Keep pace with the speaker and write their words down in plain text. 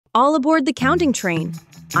All aboard the counting train.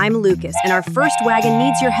 I'm Lucas, and our first wagon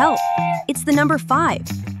needs your help. It's the number 5.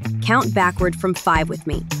 Count backward from 5 with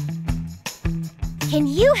me. Can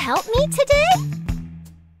you help me today?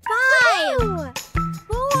 5,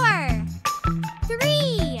 4,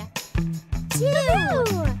 3, 2,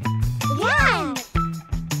 1.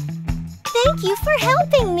 Thank you for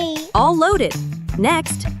helping me. All loaded.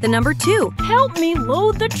 Next, the number 2. Help me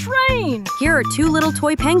load the train. Here are 2 little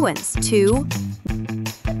toy penguins. 2,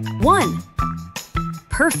 1.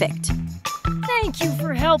 Perfect. Thank you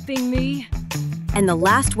for helping me. And the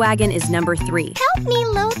last wagon is number 3. Help me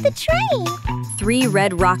load the train. 3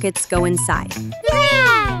 red rockets go inside.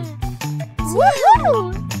 Yeah!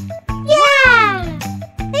 Woohoo! Yeah!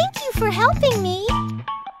 Thank you for helping me.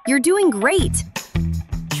 You're doing great.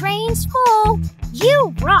 Train's full.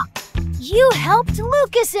 You rock. You helped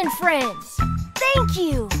Lucas and friends. Thank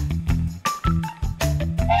you.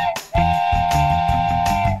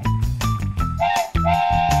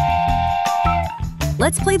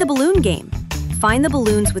 Let's play the balloon game. Find the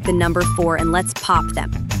balloons with the number 4 and let's pop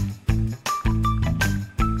them.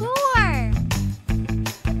 4,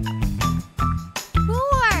 4,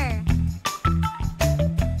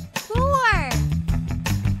 4,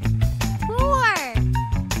 4,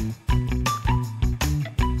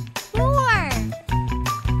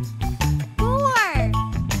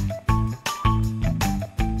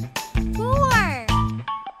 4,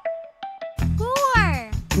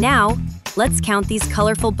 4. Now, let's count these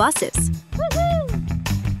colorful buses. Woohoo!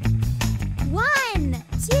 1,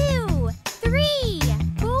 2, 3,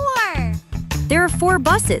 4. There are 4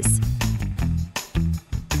 buses.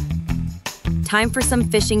 Time for some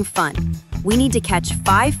fishing fun. We need to catch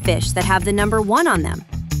 5 fish that have the number 1 on them.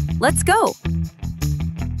 Let's go.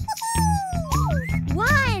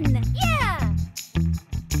 1. Yeah!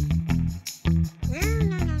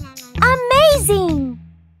 Amazing!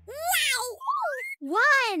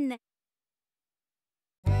 1.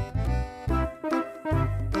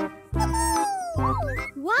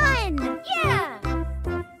 1. Yeah!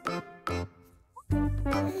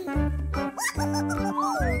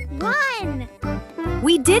 1.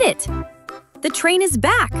 We did it! The train is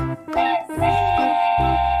back!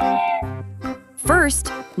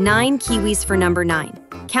 First, 9 kiwis for number 9.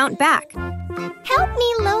 Count back. Help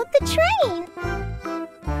me load the train.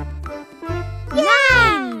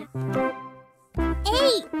 9.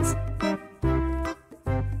 8.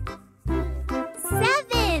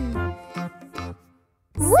 7.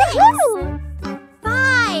 Woohoo!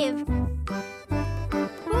 5.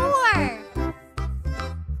 4.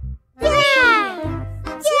 Yeah!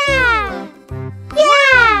 Yeah!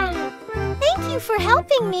 Yeah! Thank you for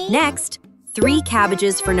helping me. Next, 3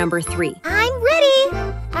 cabbages for number 3. I'm ready.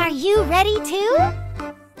 Are you ready too?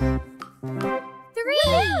 3.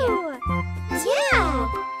 Yeah!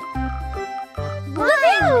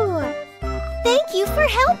 Woohoo! Thank you for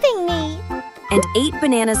helping me. And 8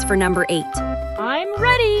 bananas for number 8. I'm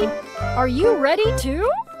ready. Are you ready too?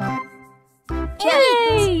 8.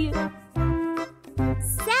 Yay!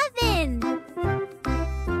 7.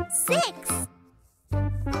 6.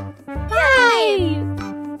 5. Yay!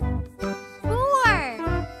 4.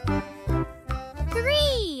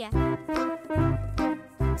 3.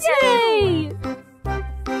 Yay!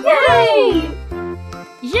 Yay!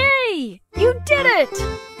 Yay! You did it!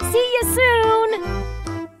 See you soon!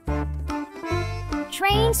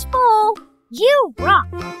 Train's full. You rock.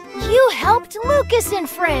 You helped Lucas and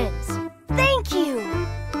friends. Thank you.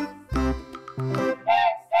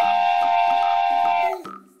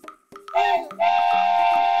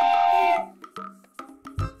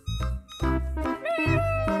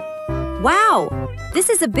 Wow! This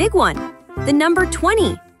is a big one. The number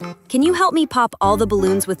 20. Can you help me pop all the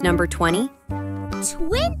balloons with number 20?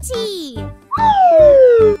 20.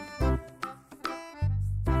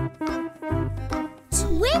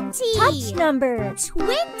 20. Touch number.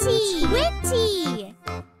 20. 20.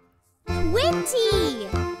 20. 20.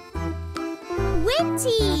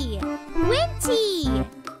 20.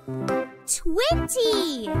 20.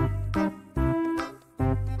 20.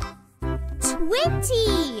 20.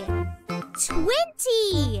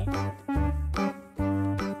 20.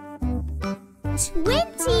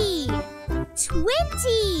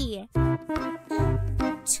 20.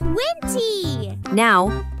 20.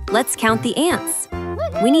 Now, let's count the ants.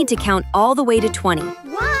 We need to count all the way to 20.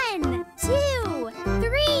 1, 2,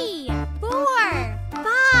 3, 4,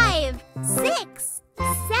 5, 6,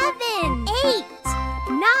 7, 8,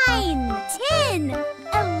 9, 10,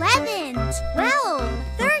 11, 12,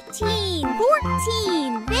 13,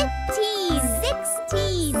 14, 15,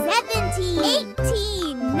 16, 17,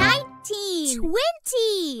 18, 19,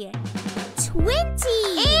 20.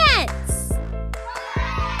 20.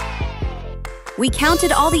 We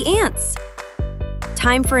counted all the ants.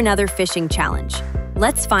 Time for another fishing challenge.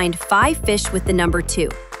 Let's find 5 fish with the number 2.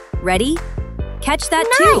 Ready? Catch that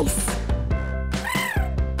Nice. 2. 2.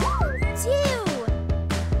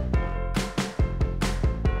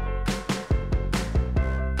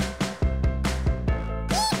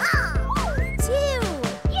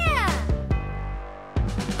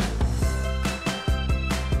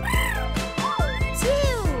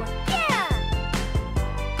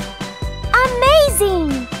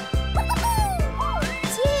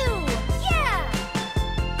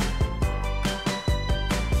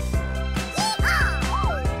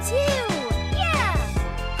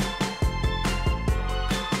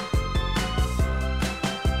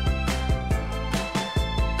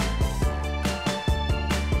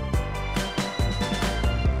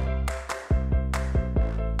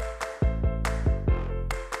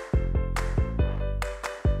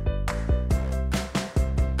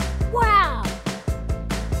 Wow!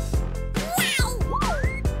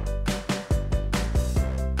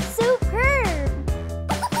 Superb!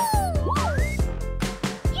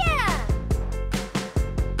 Yeah!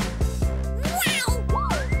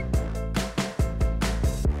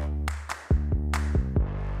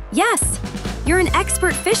 Yes, you're an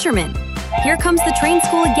expert fisherman. Here comes the train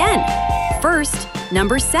school again. First,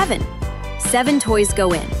 number 7. 7 toys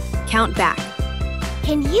go in. Count back.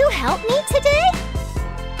 Can you help me today?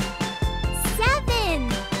 7,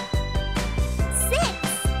 6,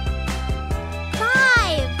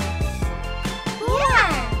 5, 4,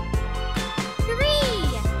 3,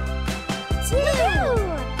 2,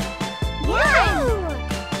 1.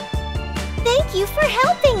 Thank you for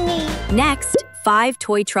helping me. Next, 5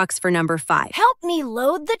 toy trucks for number 5. Help me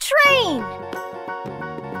load the train.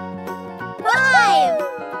 5,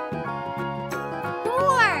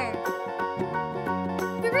 4,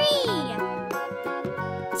 3.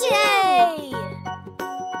 Yay!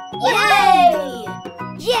 Yay!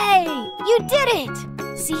 Yay! You did it!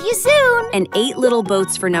 See you soon! And 8 little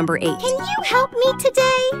boats for number 8. Can you help me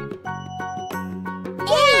today? 8,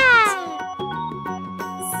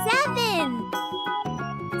 7,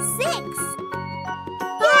 6,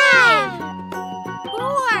 5,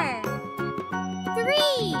 4, 3.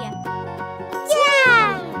 Yeah!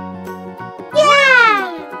 Yeah!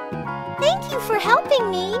 Thank you for helping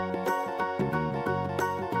me.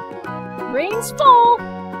 Rain's full.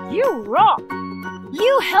 You rock.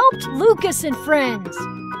 You helped Lucas and friends.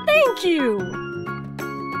 Thank you.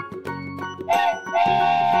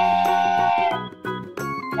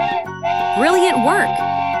 Brilliant work!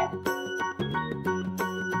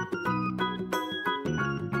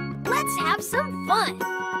 Let's have some fun.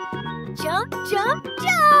 Jump, jump,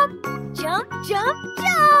 jump. Jump, jump,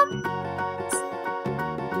 jump.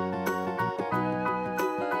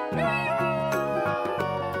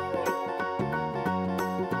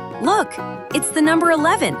 Look, it's the number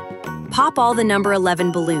 11. Pop all the number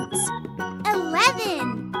 11 balloons.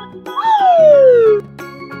 11.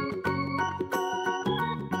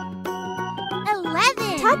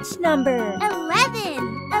 11. Touch number.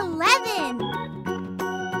 11. 11.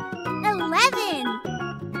 11.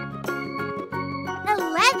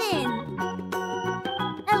 11. 11.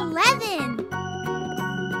 11.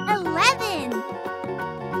 11.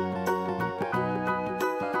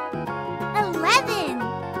 11.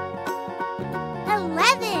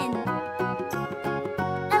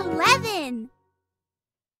 11.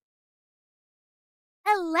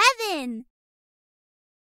 11.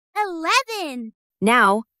 11.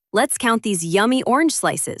 Now, let's count these yummy orange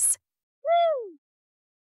slices.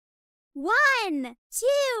 1,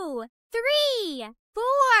 2, 3,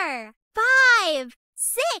 4, 5,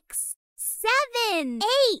 6, 7,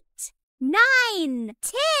 8, 9,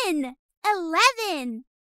 10, 11.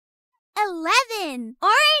 11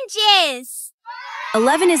 oranges!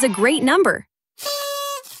 11 is a great number.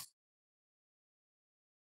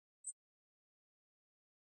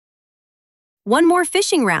 One more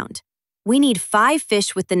fishing round. We need 5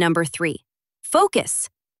 fish with the number 3. Focus.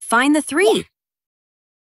 Find the 3.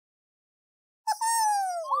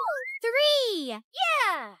 3!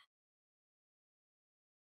 Yeah!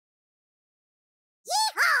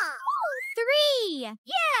 Yeehaw! 3!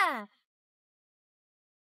 Yeah!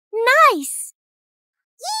 Nice!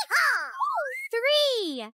 Yeehaw!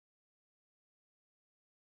 3!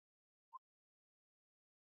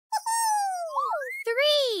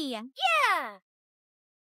 3! Yeah!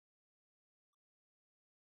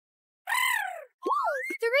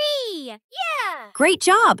 3! Yeah! Great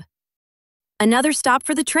job. Another stop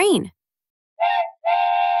for the train.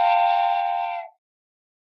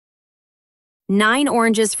 9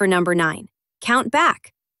 oranges for number 9. Count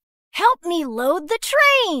back. Help me load the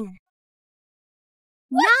train!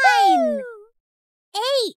 9,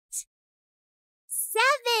 8,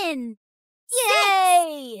 7,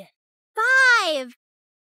 Yay! 5,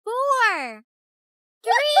 4,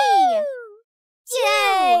 3,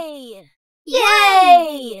 Yay! 2,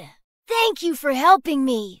 Yay! Thank you for helping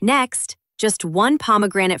me. Next, just one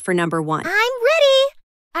pomegranate for number 1. I'm ready.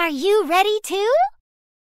 Are you ready too?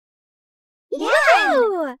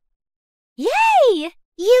 Yeah! Yay!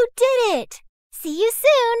 You did it. See you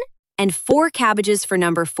soon. And 4 cabbages for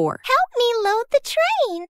number 4. Help me load the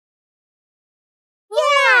train.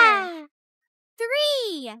 Yeah!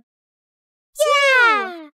 3.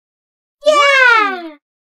 Yeah! Yeah!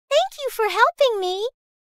 Thank you for helping me.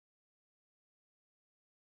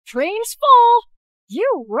 Train's full.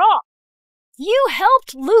 You rock. You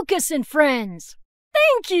helped Lucas and friends.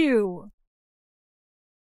 Thank you.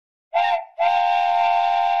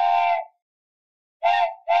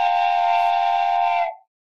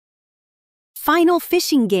 Final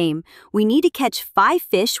fishing game. We need to catch 5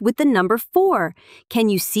 fish with the number 4. Can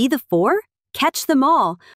you see the 4? Catch them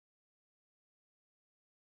all.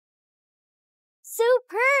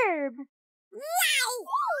 Superb.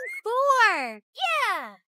 4.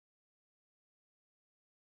 Yeah.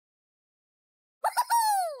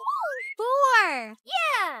 4.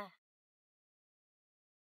 Yeah.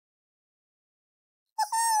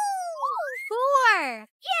 4.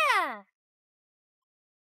 Yeah.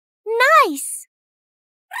 Nice.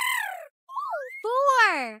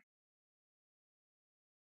 4.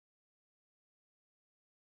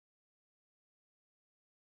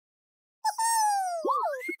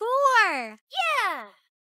 4. Yeah.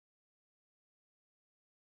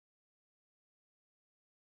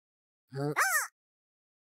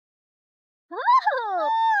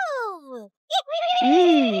 Oh!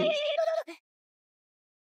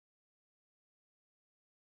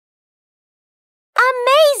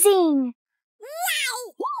 Amazing!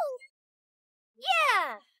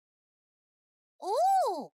 Yeah.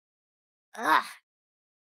 Ooh! Ugh.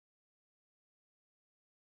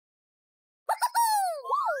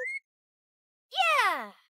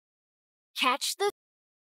 Yeah. Catch the.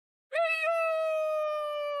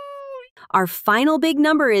 Our final big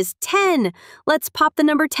number is 10. Let's pop the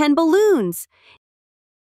number 10 balloons.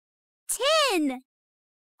 10.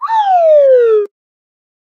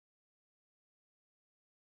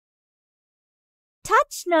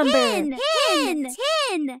 Touch number. 10. 10.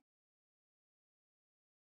 10.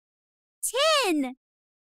 10.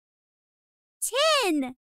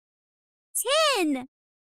 10. 10.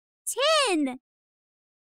 10.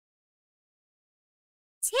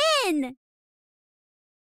 10.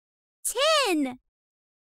 10.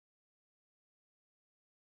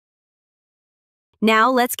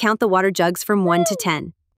 Now let's count the water jugs from 1 to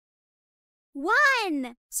 10. 1,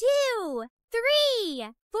 2, 3,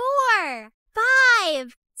 4,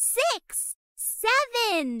 5, 6,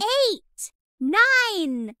 7, 8,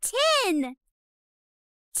 9, 10.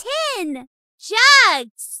 10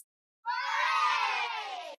 jugs.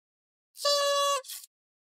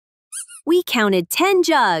 We counted 10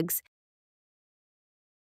 jugs.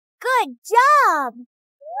 Good job.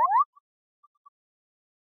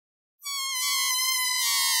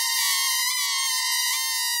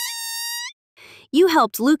 You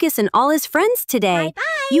helped Lucas and all his friends today.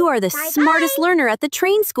 Bye-bye. You are the Bye-bye. smartest learner at the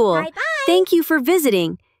train school. Bye-bye. Thank you for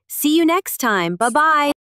visiting. See you next time.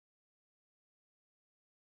 Bye-bye.